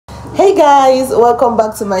Hey guys, welcome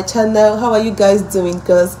back to my channel. How are you guys doing?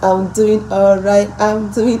 Because I'm doing all right.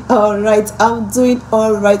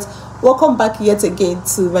 Welcome back yet again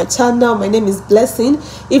to my channel. My name is Blessing.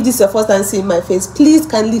 If this is your first time seeing my face, please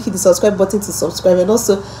kindly hit the subscribe button to subscribe, and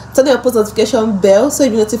also turn on your post notification bell so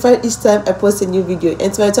you'll be notified each time I post a new video.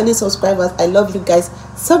 And to my returning subscribers, I love you guys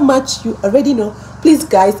so much. You already know. Please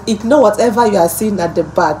guys, ignore whatever you are seeing at the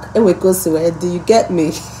back and we go to where. Do you get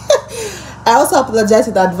me? I also apologize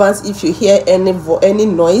in advance if you hear any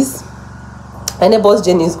noise. My neighbor's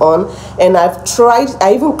gen is on, and I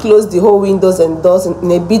even closed the whole windows and doors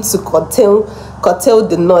in a bit to curtail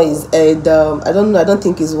the noise, and I don't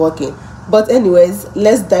think it's working. But anyways,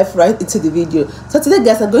 let's dive right into the video. So today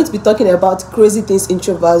guys, I'm going to be talking about crazy things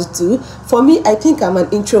introverts do. For me, I think I'm an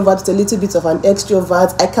introvert with a little bit of an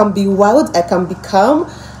extrovert. I can be wild, I can be calm,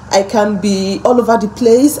 I can be all over the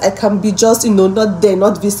place, I can be just, not there,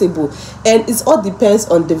 not visible. And it all depends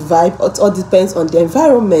on the vibe, it all depends on the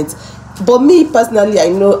environment. But me personally, I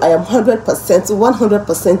know I am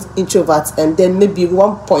 100% introvert, and then maybe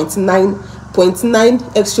 1.9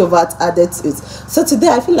 extrovert added to it. So today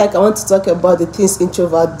I feel like I want to talk about the things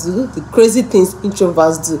introverts do, the crazy things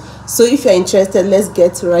introverts do. So if you're interested, let's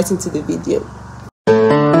get right into the video.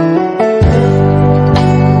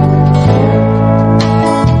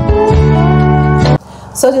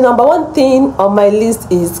 So the number one thing on my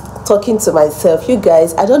list is talking to myself. You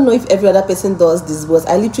guys, I don't know if every other person does this, but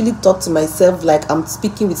I literally talk to myself like I'm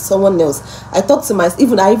speaking with someone else. I talk to myself,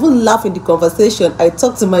 I even laugh in the conversation. I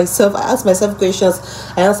talk to myself, I ask myself questions,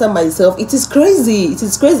 I answer myself. It is crazy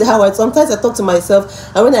how sometimes I talk to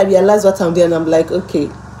myself, and when I realize what I'm doing, I'm like, okay,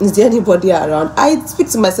 is there anybody around? I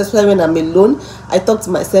speak to myself, especially when I'm alone. I talk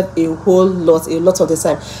to myself a lot of the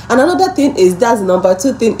time. And another thing is, that's number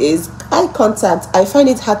two thing, is eye contact. I find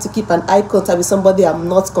it hard to keep an eye contact with somebody I'm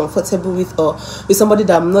not comfortable with, or with somebody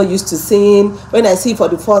that I'm not used to seeing. When I see for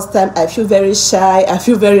the first time, I feel very shy, I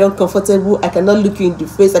feel very uncomfortable. I cannot look you in the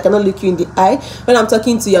face, I cannot look you in the eye. When I'm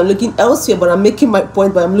talking to you, I'm looking elsewhere, but I'm making my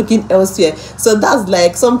point, but I'm looking elsewhere. So that's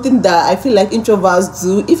like something that I feel like introverts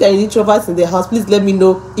do. If you're an introvert in the house, please let me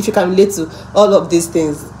know if you can relate to all of these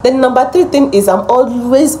things. Then number three thing is, I'm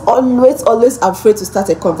always afraid to start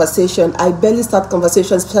a conversation. I barely start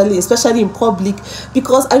conversations, especially in public,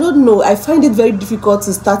 because I don't know, I find it very difficult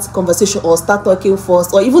to start conversation or start talking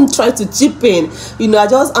first, or even try to chip in.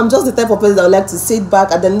 I'm just the type of person that would like to sit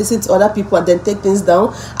back and then listen to other people and then take things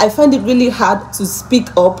down. I find it really hard to speak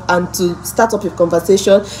up and to start up a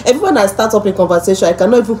conversation. Even when I start up a conversation, I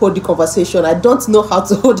cannot even hold the conversation. I don't know how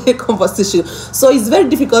to hold a conversation, so it's very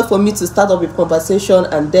difficult for me to start up a conversation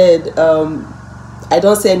and then I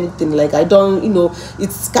don't say anything. Like, I don't,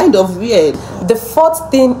 it's kind of weird. The fourth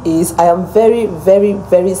thing is, I am very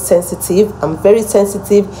sensitive. I'm very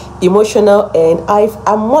sensitive, emotional, and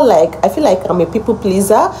I'm more like, I feel like I'm a people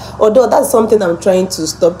pleaser, although that's something I'm trying to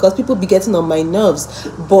stop, because people be getting on my nerves.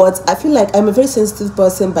 But I feel like I'm a very sensitive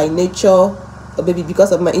person by nature, or maybe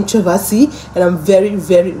because of my introversion, and I'm very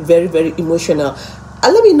emotional.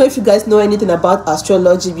 And let me know if you guys know anything about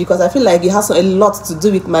astrology, because I feel like it has a lot to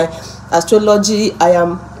do with my astrology. I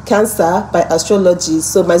am Cancer by astrology,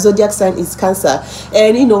 so my zodiac sign is Cancer.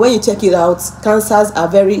 And when you check it out, Cancers are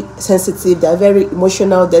very sensitive, they're very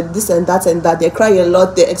emotional, they're this and that, they cry a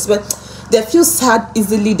lot, they feel sad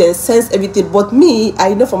easily, they sense everything. But me,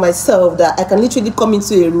 I know for myself that I can literally come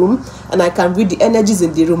into a room and I can read the energies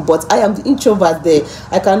in the room, but I am the introvert there.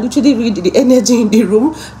 I can literally read the energy in the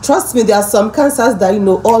room. Trust me, there are some Cancers that,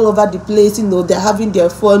 all over the place, they're having their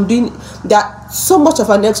fun, they're so much of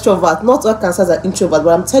an extrovert. Not all Cancers are introverts,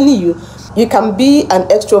 but I'm telling you, you can be an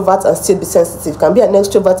extrovert and still be sensitive. You can be an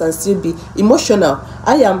extrovert and still be emotional.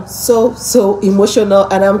 I am so emotional,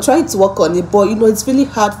 and I'm trying to work on it, but it's really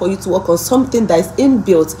hard for you to work on something that is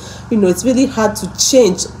inbuilt. It's really hard to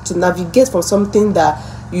change, to navigate from something that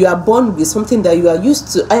you are born with, something that you are used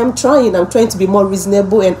to. I'm trying to be more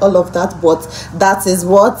reasonable and all of that, but that's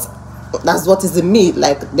what is in me.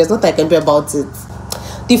 Like, there's nothing I can do about it.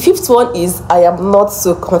 The fifth one is, I am not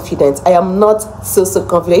so confident. I am not so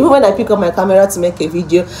confident. Even when I pick up my camera to make a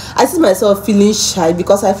video, I see myself feeling shy,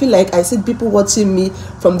 because I feel like I see people watching me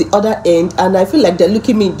from the other end, and I feel like they're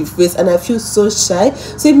looking me in the face, and I feel so shy.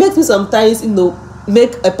 So it makes me sometimes,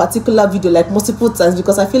 make a particular video like multiple times,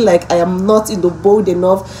 because I feel like I am not, bold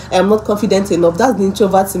enough, I am not confident enough. That's the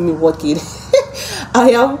introvert in me working.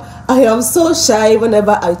 I am so shy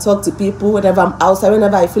whenever I talk to people, whenever I'm outside,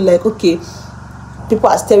 whenever I feel like, okay, people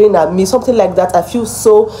are staring at me, something like that, I feel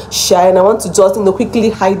so shy and I want to just, you know, quickly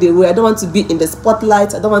hide away. I don't want to be in the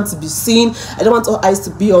spotlight. I don't want to be seen. I don't want all eyes to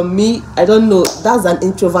be on me. I don't know. That's an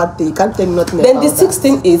introvert thing. You can't tell me nothing about that. Then the sixth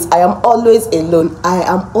thing is I am always alone. I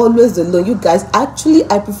am always alone. You guys, actually,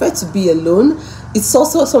 I prefer to be alone. It's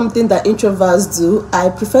also something that introverts do. I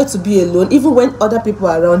prefer to be alone. Even when other people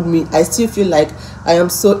are around me, I still feel like I am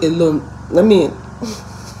so alone. I mean,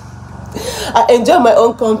 I enjoy my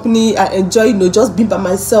own company. I enjoy, you know, just being by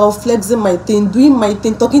myself, flexing my thing, doing my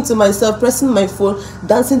thing, talking to myself, pressing my phone,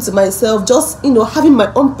 dancing to myself, just, you know, having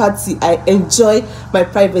my own party. I enjoy my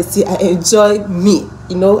privacy. I enjoy me,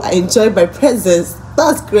 you know, I enjoy my presence.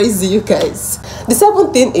 That's crazy, you guys. The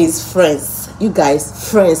seventh thing is friends. You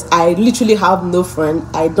guys, friends. I literally have no friend.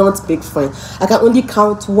 I don't make friends. I can only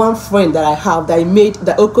count one friend that I have that I made,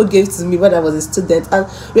 that Oko gave to me when I was a student, and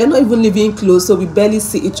we are not even living close, so we barely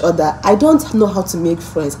see each other. I don't know how to make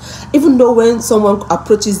friends. Even though when someone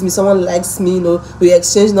approaches me, someone likes me, you know, we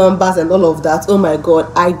exchange numbers and all of that, oh my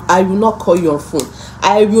god, I will not call you on phone.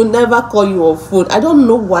 I will never call you on phone. I don't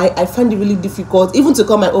know why. I find it really difficult. Even to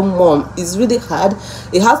call my own mom, it's really hard.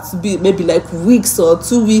 It has to be maybe like weeks or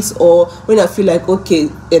 2 weeks, or when I feel like, okay,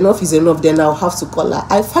 enough is enough, then I'll have to call her.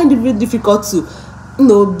 I find it really difficult to, you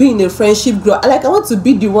know, be in a friendship group. Like, I want to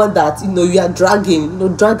be the one that, you know, you are dragging, you know,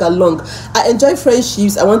 drag along. I enjoy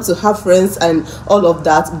friendships. I want to have friends and all of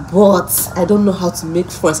that, but I don't know how to make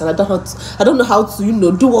friends, and I don't know how to, you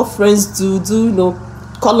know, do what friends do, you know,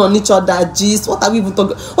 call on each other, gist. What are we even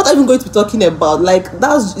talking? What are we going to be talking about? Like,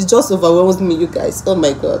 it just overwhelms me, you guys. Oh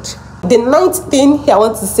my god. The ninth thing here I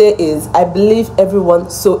want to say is I believe everyone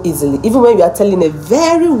so easily, even when you are telling a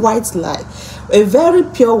very white lie, a very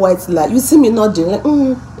pure white lie. You see me nodding like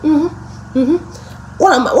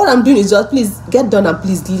what I'm doing is just, please get done and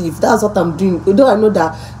please leave. That's what I'm doing. Although I know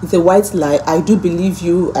that it's a white lie, I do believe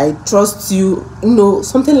you, I trust you, you know,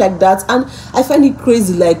 something like that. And I find it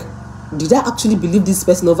crazy, like, did I actually believe this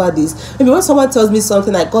person over this? Maybe when someone tells me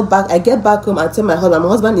something, I get back home and tell my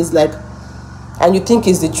husband is like, and you think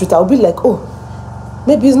it's the truth, I'll be like, oh,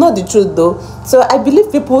 maybe it's not the truth though. So I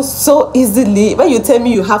believe people so easily. When you tell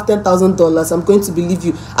me you have $10,000, I'm going to believe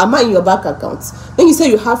you. Am I in your bank account? When you say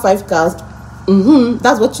you have 5 cars,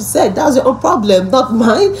 that's what you said. That's your own problem, not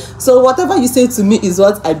mine. So whatever you say to me is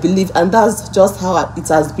what I believe, and that's just how it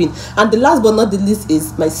has been. And the last but not the least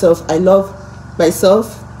is myself. I love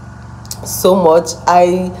myself so much.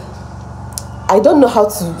 I don't know how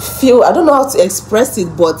to feel, I don't know how to express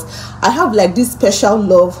it, but I have like this special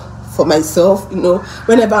love for myself. You know,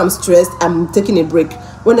 whenever I'm stressed, I'm taking a break.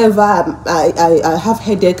 Whenever I have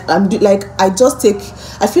headache, I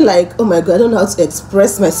feel like, oh my god, I don't know how to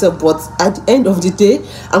express myself, but at the end of the day,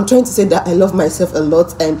 I'm trying to say that I love myself a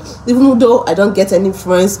lot. And even though I don't get any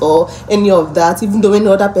friends or any of that, even though any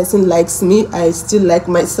other person likes me, I still like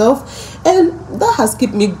myself, and that has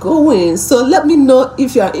kept me going. So let me know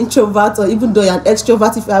if you're an introvert, or even though you're an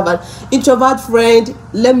extrovert, if you have an introvert friend,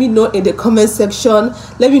 let me know in the comment section.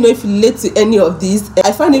 Let me know if you relate to any of these.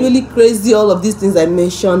 I find it really crazy, all of these things I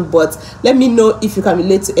mentioned, but let me know if you can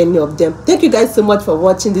relate to any of them. Thank you guys so much for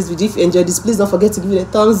watching this video. If you enjoyed this, please don't forget to give it a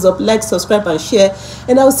thumbs up, like, subscribe and share,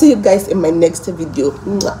 and I'll see you guys in my next video.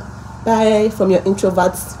 Bye from your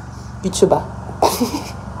introvert YouTuber.